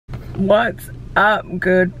What's up,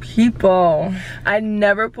 good people? I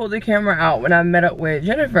never pulled the camera out when I met up with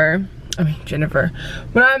Jennifer.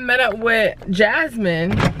 When I met up with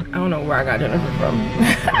Jasmine. I don't know where I got Jennifer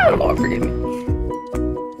from. Lord forgive me.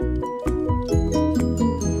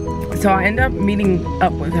 So I ended up meeting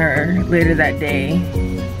up with her later that day.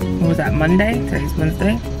 What was that, Monday? Today's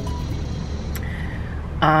Wednesday.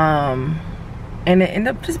 And it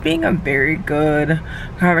ended up just being a very good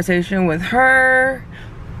conversation with her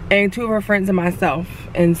and two of her friends and myself.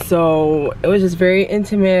 And so it was just very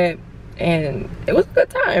intimate and it was a good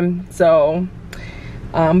time. So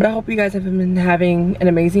but I hope you guys have been having an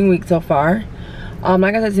amazing week so far.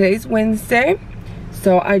 Like I said, today's Wednesday,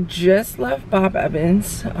 so I just left Bob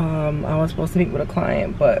Evans. I was supposed to meet with a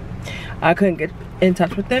client, but I couldn't get in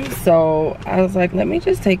touch with them, so I was like, let me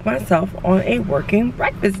just take myself on a working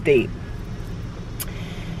breakfast date.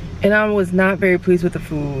 And I was not very pleased with the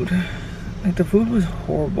food. Like, the food was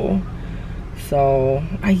horrible. So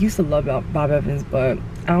I used to love Bob Evans, but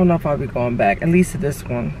I don't know if I'll be going back, at least to this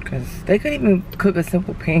one, because they couldn't even cook a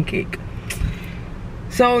simple pancake.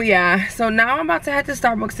 So yeah, so now I'm about to head to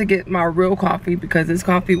Starbucks to get my real coffee, because this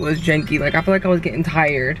coffee was janky. Like, I feel like I was getting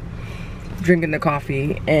tired drinking the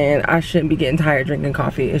coffee, and I shouldn't be getting tired drinking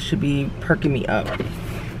coffee. It should be perking me up.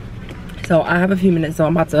 So I have a few minutes, so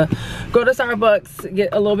I'm about to go to Starbucks, get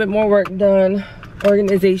a little bit more work done,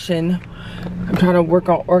 organization. I'm trying to work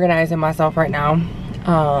on organizing myself right now.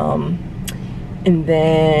 And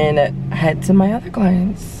then head to my other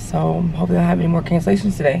clients. So hopefully I don't have any more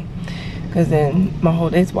cancellations today, because then my whole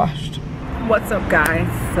day's washed. What's up, guys?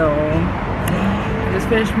 So I just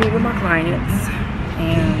finished meeting with my clients,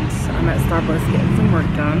 and I'm at Starbucks getting some work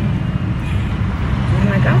done. And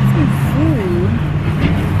I got some food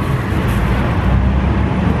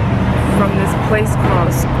from this place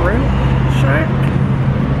called Sprint Shack.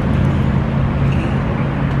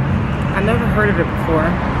 I never heard of it before,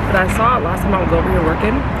 but I saw it last time I was over here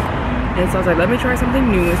working, and so I was like, let me try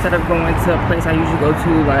something new instead of going to a place I usually go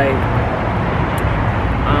to, like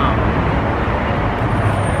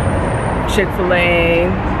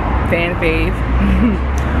Chick-fil-A, Fan Fave,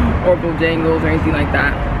 or Bojangles or anything like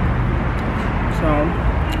that. So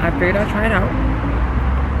I figured I'd try it out.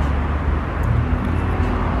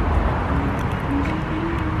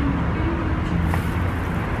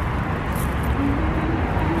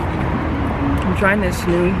 I'm trying this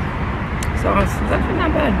new sauce. It's actually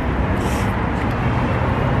not bad.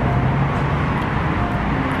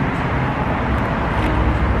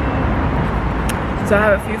 So I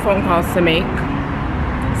have a few phone calls to make,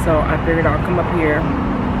 so I figured I'll come up here,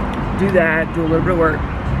 do that, do a little bit of work,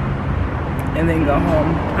 and then go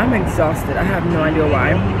home. I'm exhausted. I have no idea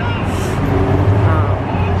why.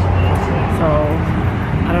 So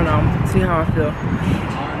I don't know. See how I feel.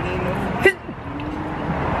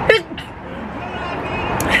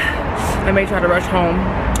 I may try to rush home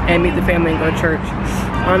and meet the family and go to church,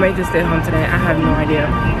 or I may just stay home today. I have no idea.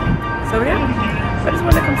 So yeah, I just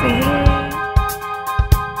wanted to come say hey.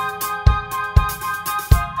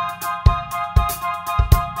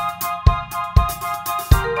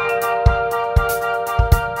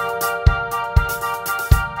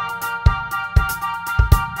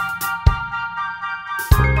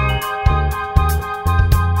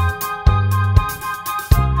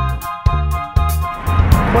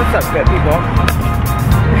 What's up, good people?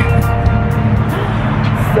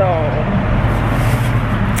 So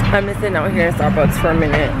I've been sitting out here at Starbucks for a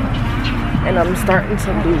minute, and I'm starting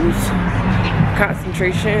to lose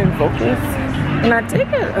concentration and focus, and I did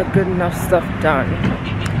get a good enough stuff done.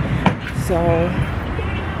 So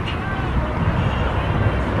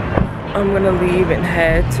I'm gonna leave and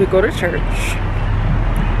head to go to church.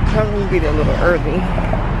 Probably be there a little early,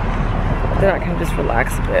 then I can just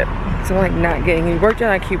relax a bit. So I'm like not getting any work done.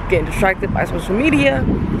 I keep getting distracted by social media,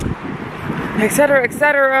 etc,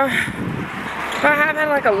 etc. I have had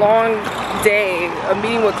like a long day of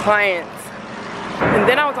meeting with clients, and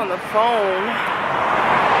then I was on the phone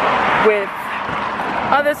with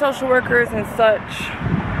other social workers and such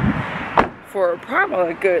for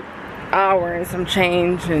probably a good hour and some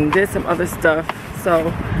change, and did some other stuff.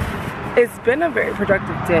 So it's been a very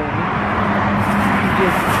productive day. I'm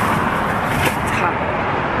just tired.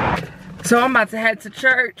 So I'm about to head to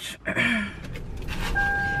church,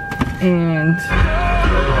 and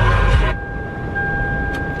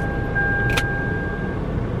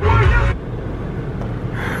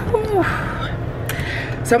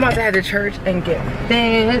so I'm about to head to church and get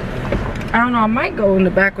fed. I don't know, I might go in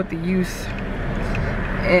the back with the youth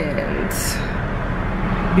and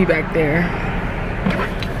be back there.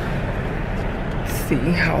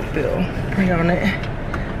 See how I feel. Pray on it.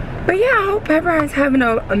 But yeah, I hope everyone's having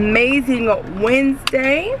an amazing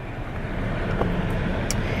Wednesday.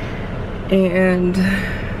 And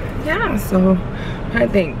yeah, so I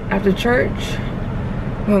think after church,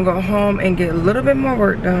 I'm gonna go home and get a little bit more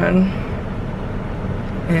work done.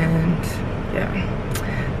 And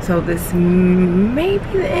yeah, so this may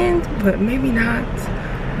be the end, but maybe not.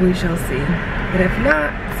 We shall see. But if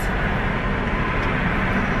not,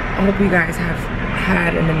 I hope you guys have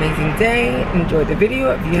had an amazing day. Enjoy the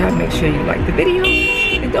video. If you have, make sure you like the video.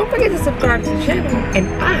 And don't forget to subscribe to the channel. And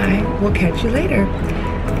I will catch you later.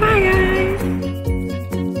 Bye, guys.